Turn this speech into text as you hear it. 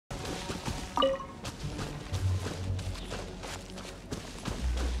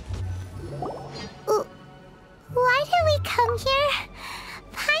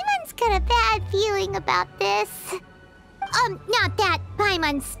about this. Not that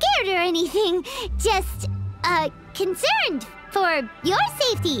Paimon's scared or anything, just, concerned for your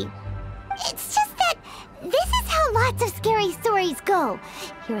safety. It's just that this is how lots of scary stories go.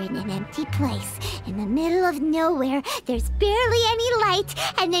 You're in an empty place, in the middle of nowhere, there's barely any light,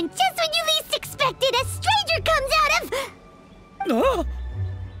 and then just when you least expect it, a stranger comes out of... Oh.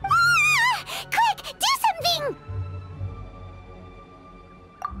 Quick, do something!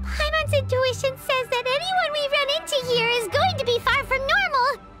 Paimon's intuition says that anyone we run into here is going to be far from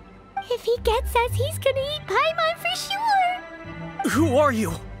normal. If he gets us, he's gonna eat Paimon for sure. Who are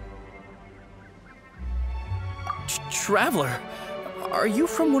you? Traveler? Are you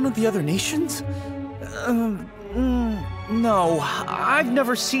from one of the other nations? No, I've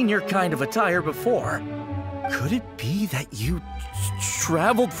never seen your kind of attire before. Could it be that you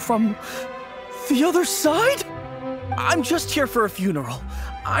traveled from the other side? I'm just here for a funeral.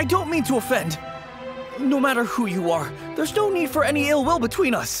 I don't mean to offend. No matter who you are, there's no need for any ill will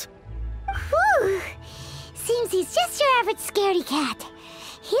between us. Whew. Seems he's just your average scaredy cat.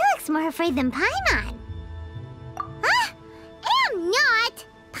 He looks more afraid than Paimon. Huh? Am not!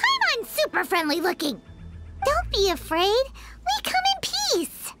 Paimon's super friendly looking. Don't be afraid. We come in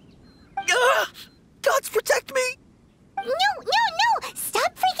peace. Gods protect me! No!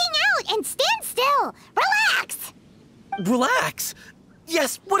 Stop freaking out and stand still. Relax! Relax?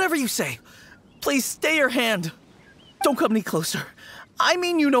 Yes, whatever you say. Please stay your hand. Don't come any closer. I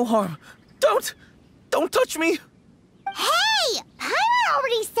mean you no harm. Don't touch me. Hey! Paimon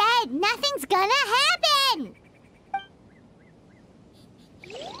already said nothing's gonna happen.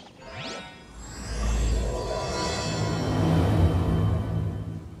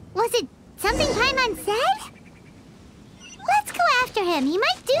 Was it something Paimon said? Let's go after him. He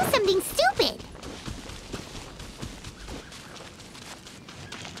might do something stupid.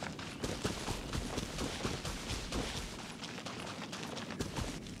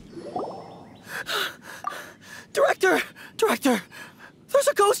 Director! There's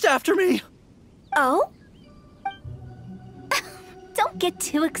a ghost after me! Oh? Don't get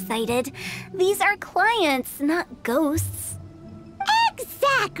too excited. These are clients, not ghosts.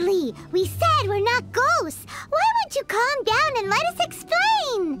 Exactly! We said we're not ghosts. Why won't you calm down and let us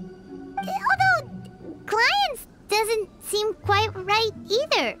explain? Although, clients doesn't seem quite right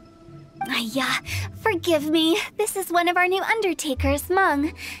either. Yeah, forgive me. This is one of our new undertakers,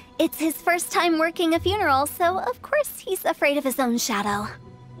 Mung. It's his first time working a funeral, so of course he's afraid of his own shadow.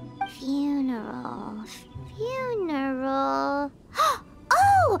 Funeral.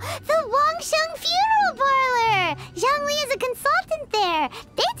 Oh! The Wangsheng Funeral Parlor! Zhongli is a consultant there.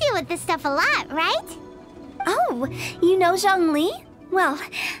 They deal with this stuff a lot, right? Oh, you know Zhongli? Well,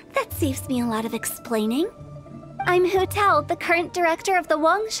 that saves me a lot of explaining. I'm Hu Tao, the current director of the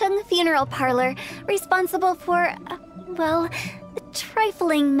Wangsheng Funeral Parlor, responsible for, well,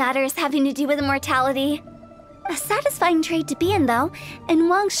 trifling matters having to do with immortality. A satisfying trade to be in, though, and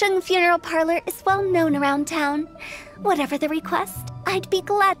Wangsheng Funeral Parlor is well known around town. Whatever the request, I'd be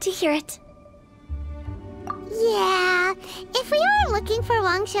glad to hear it. Yeah, if we were looking for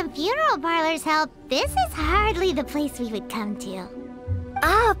Wangsheng Funeral Parlor's help, this is hardly the place we would come to.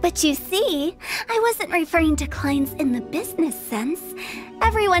 Ah, but you see, I wasn't referring to clients in the business sense.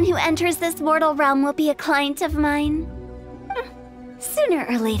 Everyone who enters this mortal realm will be a client of mine. Sooner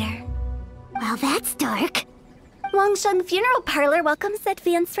or later. Well, that's dark. Wangsheng Funeral Parlor welcomes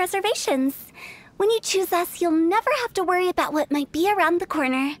advanced reservations. When you choose us, you'll never have to worry about what might be around the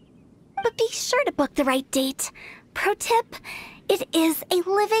corner. But be sure to book the right date. Pro tip, it is a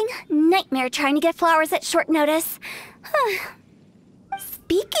living nightmare trying to get flowers at short notice.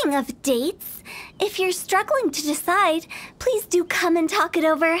 Speaking of dates, if you're struggling to decide, please do come and talk it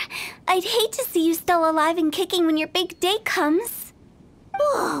over. I'd hate to see you still alive and kicking when your big day comes.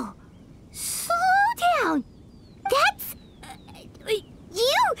 Whoa! Slow down! That's...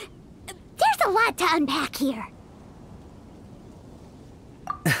 you... There's a lot to unpack here.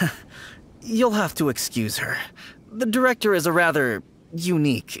 You'll have to excuse her. The director is a rather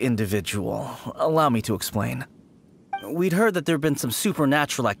unique individual. Allow me to explain. We'd heard that there'd been some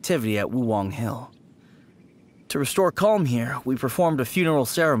supernatural activity at Wuwang Hill. To restore calm here, we performed a funeral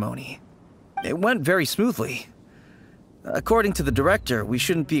ceremony. It went very smoothly. According to the director, we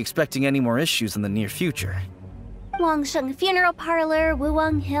shouldn't be expecting any more issues in the near future. Wangsheng Funeral Parlor,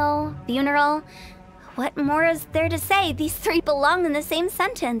 Wuwang Hill, funeral. What more is there to say? These three belong in the same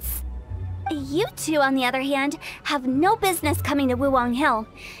sentence. You two, on the other hand, have no business coming to Wuwang Hill.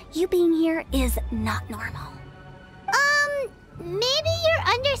 You being here is not normal. Maybe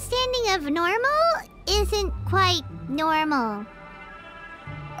your understanding of normal isn't quite normal.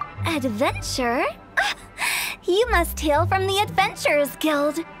 Adventure? You must hail from the Adventurers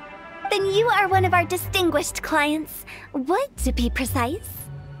Guild. Then you are one of our distinguished clients. Wood, to be precise.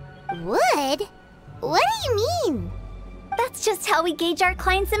 Wood? What do you mean? That's just how we gauge our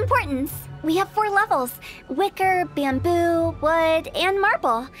clients' importance. We have 4 levels: wicker, bamboo, wood, and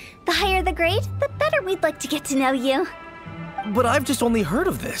marble. The higher the grade, the better we'd like to get to know you. But I've just only heard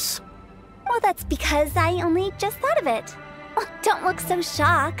of this. Well, that's because I only just thought of it. Oh, don't look so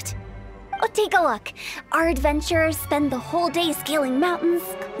shocked. Oh, take a look. Our adventurers spend the whole day scaling mountains,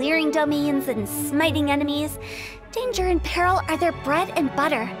 clearing domains, and smiting enemies. Danger and peril are their bread and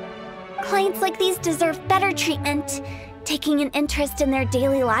butter. Clients like these deserve better treatment. Taking an interest in their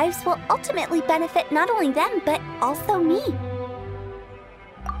daily lives will ultimately benefit not only them, but also me.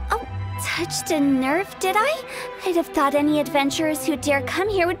 Oh, touched a nerve, did I? I'd have thought any adventurers who dare come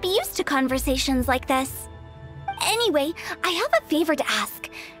here would be used to conversations like this. Anyway, I have a favor to ask.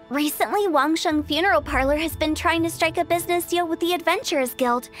 Recently, Wangsheng Funeral Parlor has been trying to strike a business deal with the Adventurers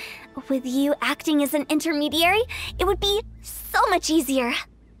Guild. With you acting as an intermediary, it would be so much easier.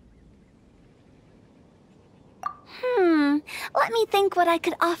 Let me think what I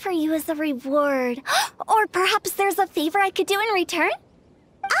could offer you as a reward. Or perhaps there's a favor I could do in return?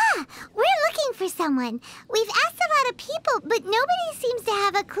 Ah, we're looking for someone. We've asked a lot of people, but nobody seems to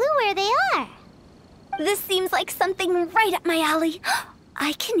have a clue where they are. This seems like something right up my alley.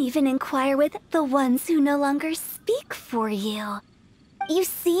 I can even inquire with the ones who no longer speak for you. You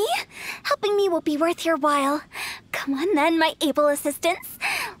see? Helping me will be worth your while. Come on then, my able assistants.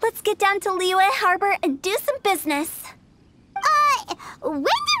 Let's get down to Liyue Harbor and do some business. When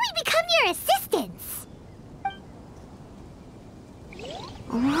did we become your assistants?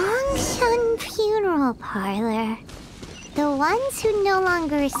 Wangsheng Funeral Parlor. The ones who no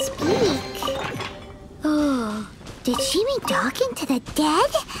longer speak. Oh, did she mean talking to the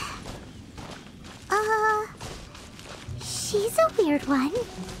dead? She's a weird one.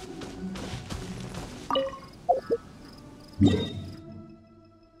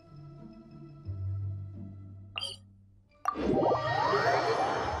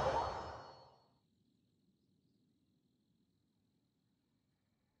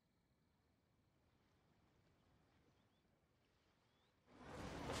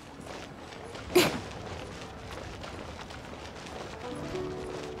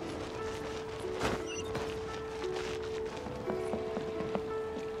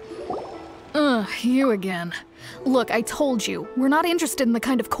 You again. Look, I told you, we're not interested in the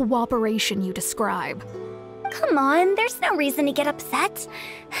kind of cooperation you describe. Come on, there's no reason to get upset.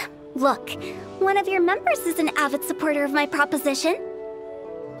 Look, one of your members is an avid supporter of my proposition.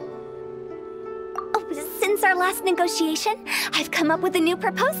 Oh, since our last negotiation, I've come up with a new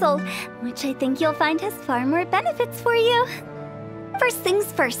proposal, which I think you'll find has far more benefits for you. First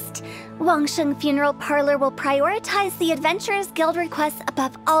things first, Wangsheng Funeral Parlor will prioritize the Adventurers Guild requests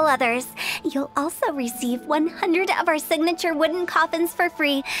above all others. You'll also receive 100 of our signature wooden coffins for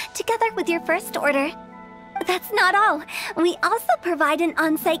free, together with your first order. That's not all. We also provide an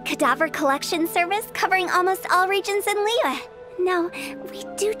on-site cadaver collection service covering almost all regions in Liyue. Now, we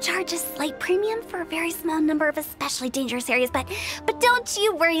do charge a slight premium for a very small number of especially dangerous areas, but don't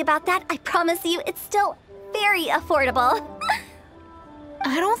you worry about that. I promise you, it's still very affordable.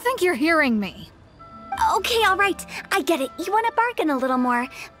 I don't think you're hearing me. Okay, all right. I get it. You want to bargain a little more,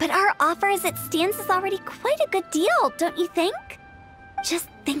 but our offer as it stands is already quite a good deal, don't you think? Just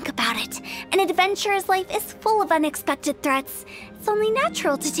think about it. An adventurer's life is full of unexpected threats. It's only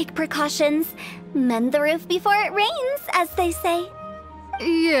natural to take precautions. Mend the roof before it rains, as they say.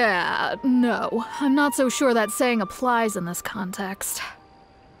 Yeah, no. I'm not so sure that saying applies in this context.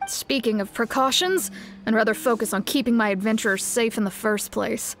 Speaking of precautions, I'd rather focus on keeping my adventurers safe in the first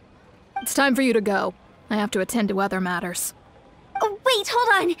place. It's time for you to go. I have to attend to other matters. Oh, wait, hold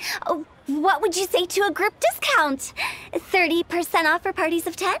on. Oh, what would you say to a group discount? 30% off for parties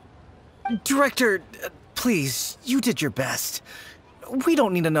of 10? Director, please, you did your best. We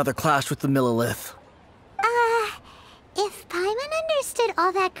don't need another clash with the Millilith. If Paimon understood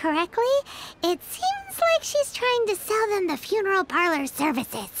all that correctly, it seems like she's trying to sell them the funeral parlor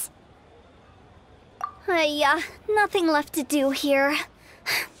services. Yeah, nothing left to do here.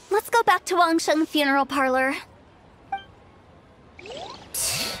 Let's go back to Wangsheng Funeral Parlor.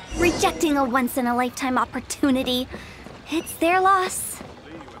 Rejecting a once-in-a-lifetime opportunity. It's their loss.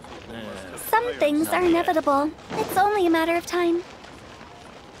 Some things are inevitable. It's only a matter of time.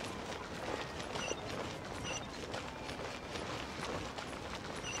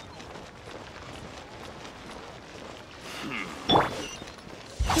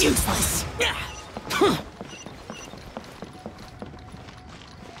 Useless!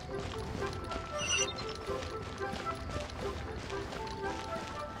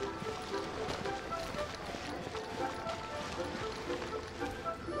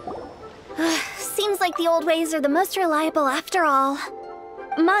 Seems like the old ways are the most reliable after all.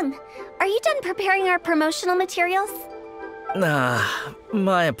 Mung, are you done preparing our promotional materials?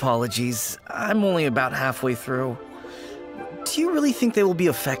 My apologies. I'm only about halfway through. Do you really think they will be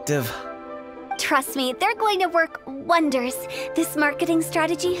effective? Trust me, they're going to work wonders. This marketing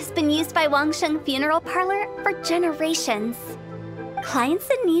strategy has been used by Wangsheng Funeral Parlor for generations. Clients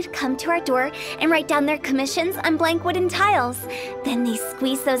in need come to our door and write down their commissions on blank wooden tiles. Then they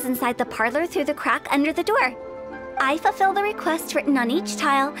squeeze those inside the parlor through the crack under the door. I fulfill the request written on each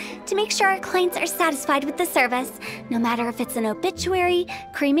tile to make sure our clients are satisfied with the service, no matter if it's an obituary,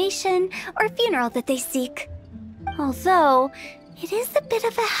 cremation, or funeral that they seek. Although, it is a bit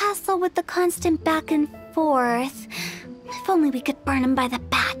of a hassle with the constant back and forth. If only we could burn them by the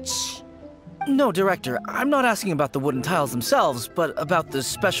batch. No, Director, I'm not asking about the wooden tiles themselves, but about the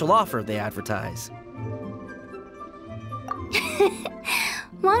special offer they advertise.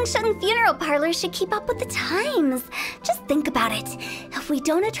 Wangsheng Funeral Parlor should keep up with the times. Just think about it. If we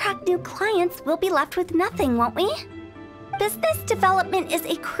don't attract new clients, we'll be left with nothing, won't we? Business development is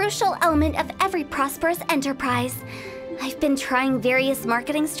a crucial element of every prosperous enterprise. I've been trying various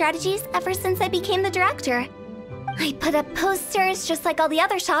marketing strategies ever since I became the director. I put up posters just like all the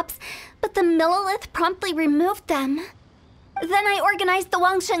other shops, but the Millilith promptly removed them. Then I organized the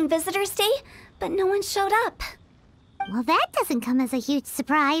Wangsheng Visitors Day, but no one showed up. Well, that doesn't come as a huge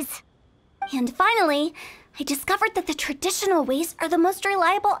surprise. And finally, I discovered that the traditional ways are the most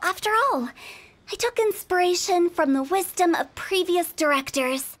reliable after all. I took inspiration from the wisdom of previous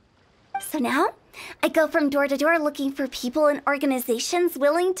directors. So now, I go from door to door looking for people and organizations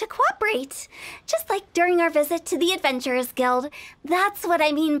willing to cooperate. Just like during our visit to the Adventurers Guild. That's what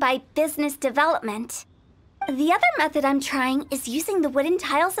I mean by business development. The other method I'm trying is using the wooden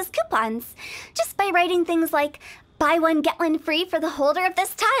tiles as coupons. Just by writing things like, buy one, get one free for the holder of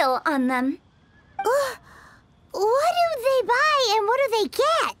this tile on them. What do they buy and what do they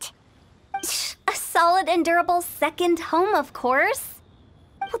get? A solid and durable second home, of course.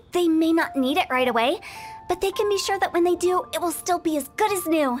 Well, they may not need it right away, but they can be sure that when they do, it will still be as good as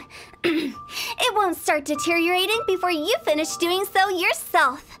new. It won't start deteriorating before you finish doing so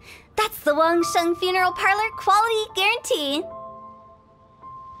yourself. That's the Wangsheng Funeral Parlor quality guarantee.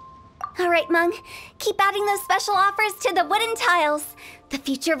 All right, Mung, keep adding those special offers to the wooden tiles. The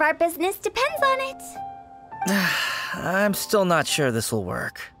future of our business depends on it. I'm still not sure this will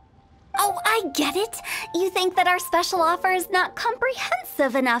work. Oh, I get it. You think that our special offer is not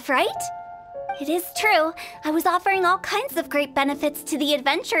comprehensive enough, right? It is true. I was offering all kinds of great benefits to the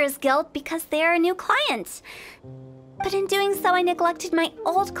Adventurers Guild because they are a new client. But in doing so, I neglected my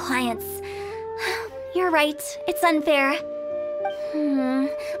old clients. You're right. It's unfair.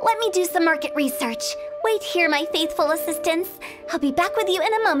 Let me do some market research. Wait here, my faithful assistants. I'll be back with you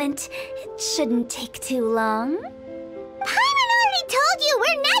in a moment. It shouldn't take too long. Paimon already told you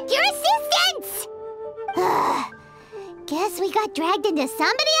we're not your assistants! Guess we got dragged into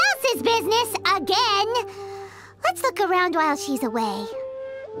somebody else's business again. Let's look around while she's away.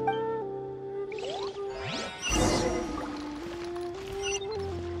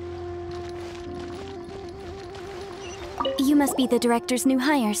 You must be the director's new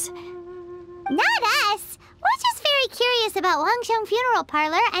hires. Not us! We're just very curious about Wangsheng Funeral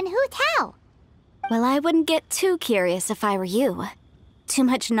Parlor and Hu Tao. Well, I wouldn't get too curious if I were you. Too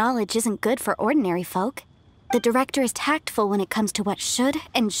much knowledge isn't good for ordinary folk. The director is tactful when it comes to what should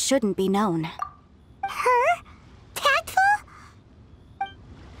and shouldn't be known. Her? Tactful?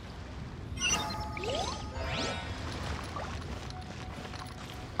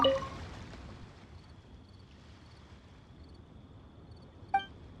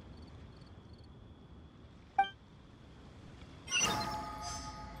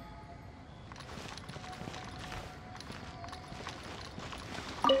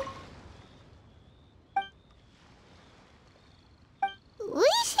 We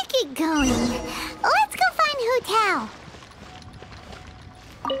should get going. Let's go find Hu Tao.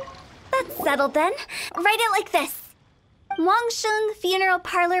 That's settled then. Write it like this. Wangsheng Funeral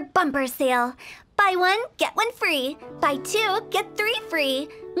Parlor Bumper Sale. Buy one, get one free. Buy two, get three free.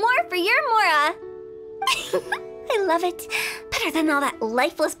 More for your Mora. I love it. Better than all that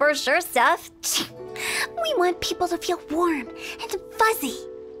lifeless brochure stuff. We want people to feel warm and fuzzy.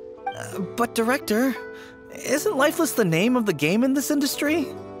 But Director, isn't Lifeless the name of the game in this industry?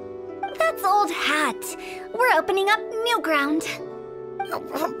 That's old hat. We're opening up new ground.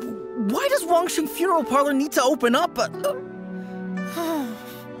 Why does Wangsheng Funeral Parlor need to open up?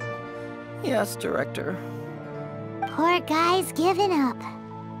 Yes, Director. Poor guy's giving up.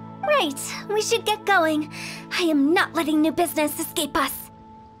 Right, we should get going. I am not letting new business escape us.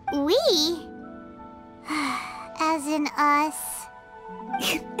 We? As in us.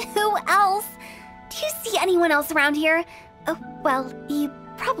 Who else? Do you see anyone else around here? Oh, well, you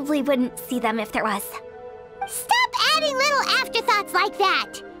probably wouldn't see them if there was. Stop adding little afterthoughts like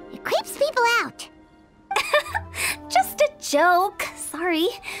that! It creeps people out. Just a joke. Sorry.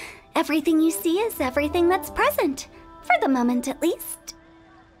 Everything you see is everything that's present. For the moment, at least.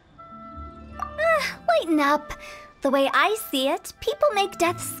 Lighten up. The way I see it, people make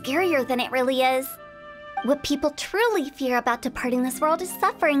death scarier than it really is. What people truly fear about departing this world is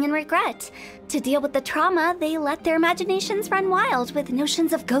suffering and regret. To deal with the trauma, they let their imaginations run wild with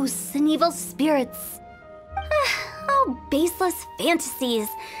notions of ghosts and evil spirits. Oh, baseless fantasies.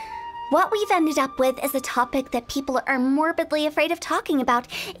 What we've ended up with is a topic that people are morbidly afraid of talking about.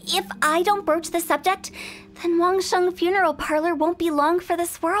 If I don't broach the subject, then Wangsheng Funeral Parlor won't be long for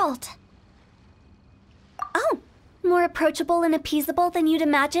this world. Oh, more approachable and appeasable than you'd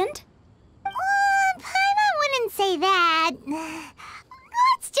imagined? Paimon wouldn't say that.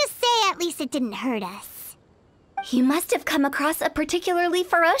 Let's just say at least it didn't hurt us. You must have come across a particularly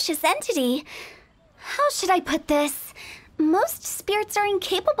ferocious entity. How should I put this? Most spirits are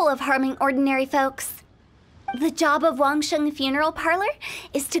incapable of harming ordinary folks. The job of Wangsheng Funeral Parlor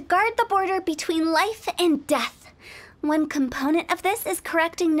is to guard the border between life and death. One component of this is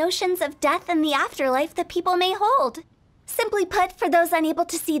correcting notions of death and the afterlife that people may hold. Simply put, for those unable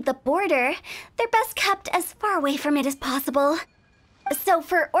to see the border, they're best kept as far away from it as possible. So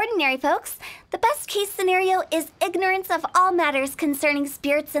for ordinary folks, the best case scenario is ignorance of all matters concerning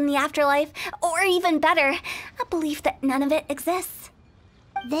spirits and the afterlife, or even better, a belief that none of it exists.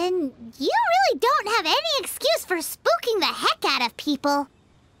 Then you really don't have any excuse for spooking the heck out of people.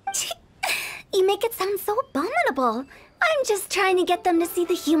 You make it sound so abominable. I'm just trying to get them to see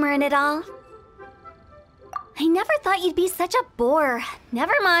the humor in it all. I never thought you'd be such a bore.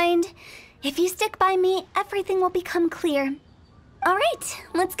 Never mind. If you stick by me, everything will become clear. All right,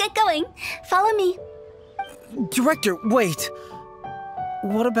 let's get going. Follow me. Director, wait!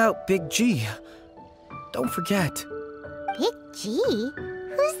 What about Big G? Don't forget. Big G?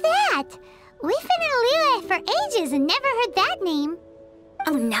 Who's that? We've been in Liyue for ages and never heard that name.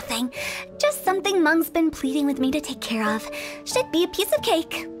 Oh, nothing. Just something Mung's been pleading with me to take care of. Should be a piece of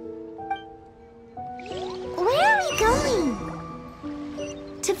cake. Where are we going?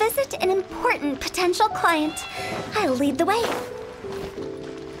 To visit an important potential client. I'll lead the way.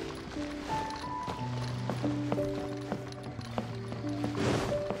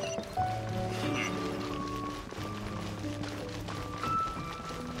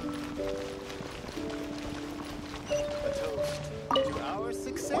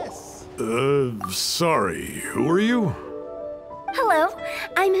 Sorry, who are you? Hello,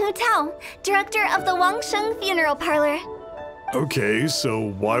 I'm Hu Tao, director of the Wangsheng Funeral Parlor. Okay, so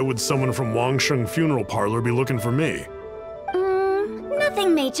why would someone from Wangsheng Funeral Parlor be looking for me?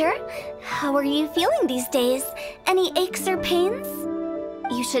 Nothing major. How are you feeling these days? Any aches or pains?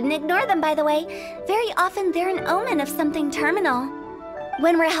 You shouldn't ignore them, by the way. Very often they're an omen of something terminal.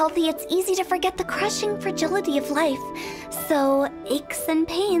 When we're healthy, it's easy to forget the crushing fragility of life. So, aches and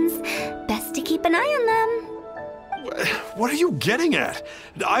pains, best to keep an eye on them. What are you getting at?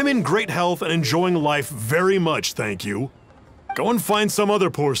 I'm in great health and enjoying life very much, thank you. Go and find some other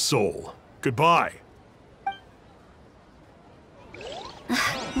poor soul. Goodbye.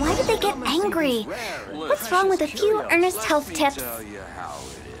 Why did they get angry? What's wrong with a few earnest health tips?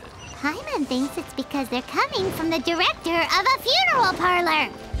 Paimon thinks it's because they're coming from the director of a funeral parlor.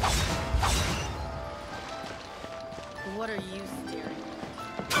 What are you staring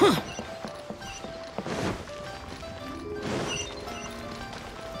at?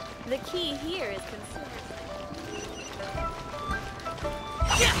 The key here is consumer.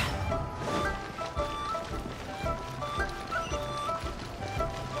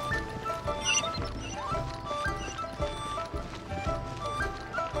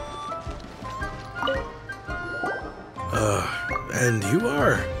 And you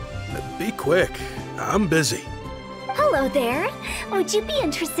are? Be quick. I'm busy. Hello there. Would you be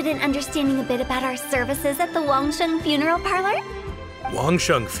interested in understanding a bit about our services at the Wangsheng Funeral Parlor?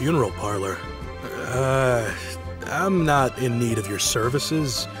 Wangsheng Funeral Parlor? I'm not in need of your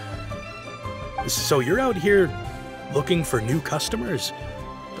services. So you're out here looking for new customers?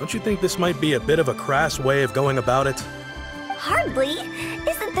 Don't you think this might be a bit of a crass way of going about it? Hardly.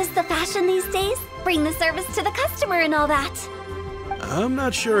 Isn't this the fashion these days? Bring the service to the customer and all that. I'm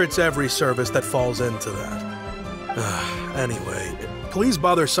not sure it's every service that falls into that. Anyway, please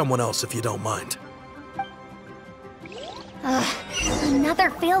bother someone else if you don't mind. Another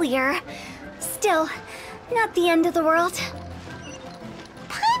failure. Still, not the end of the world.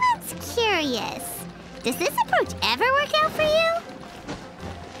 Paimon's curious. Does this approach ever work out for you?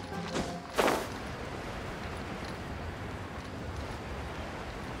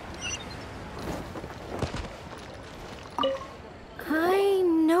 I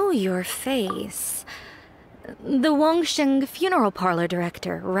know your face. The Wangsheng funeral parlor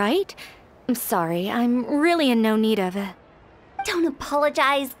director, right? I'm sorry, I'm really in no need of it. Don't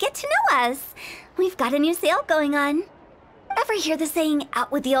apologize. Get to know us. We've got a new sale going on. Ever hear the saying,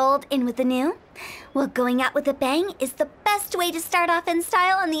 out with the old, in with the new? Well, going out with a bang is the best way to start off in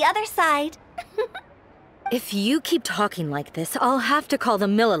style on the other side. If you keep talking like this, I'll have to call the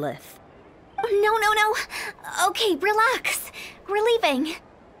Millilith. No. Okay, relax. We're leaving.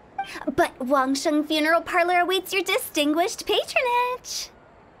 But Wangsheng Funeral Parlor awaits your distinguished patronage.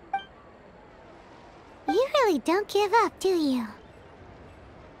 You really don't give up, do you?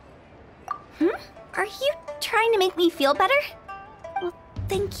 Are you trying to make me feel better? Well,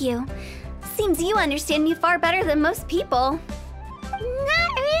 thank you. Seems you understand me far better than most people. Not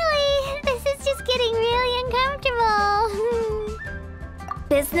really. This is just getting really uncomfortable.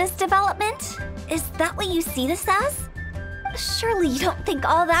 Business development? Is that what you see this as? Surely you don't think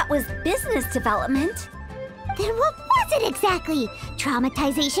all that was business development? Then what was it exactly?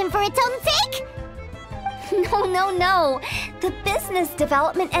 Traumatization for its own sake? No. The business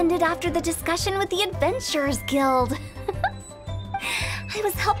development ended after the discussion with the Adventurers Guild. I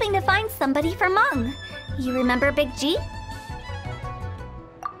was helping to find somebody for Meng. You remember Big G?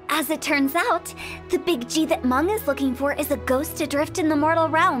 As it turns out, the Big G that Meng is looking for is a ghost adrift in the mortal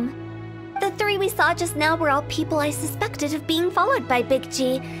realm. The three we saw just now were all people I suspected of being followed by Big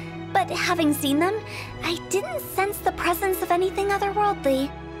G, but having seen them, I didn't sense the presence of anything otherworldly.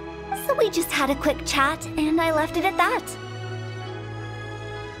 So we just had a quick chat, and I left it at that.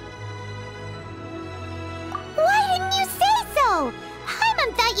 Why didn't you say so?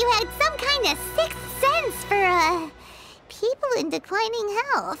 Paimon thought you had some kind of sixth sense for, people in declining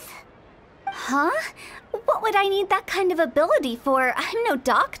health. Huh? What would I need that kind of ability for? I'm no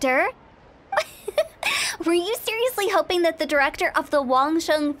doctor. Were you seriously hoping that the director of the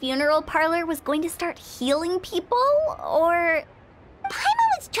Wangsheng Funeral Parlor was going to start healing people, or...? Paimon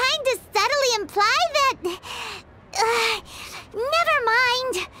was trying to subtly imply that... never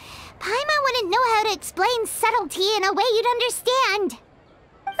mind. Paimon wouldn't know how to explain subtlety in a way you'd understand.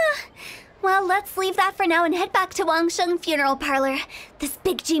 Well, let's leave that for now and head back to Wangsheng Funeral Parlor. This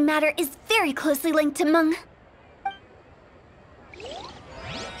Big G matter is very closely linked to Meng.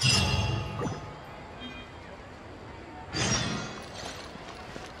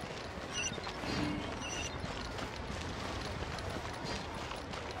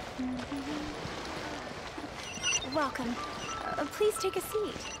 Welcome. Please take a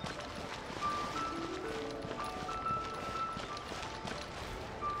seat.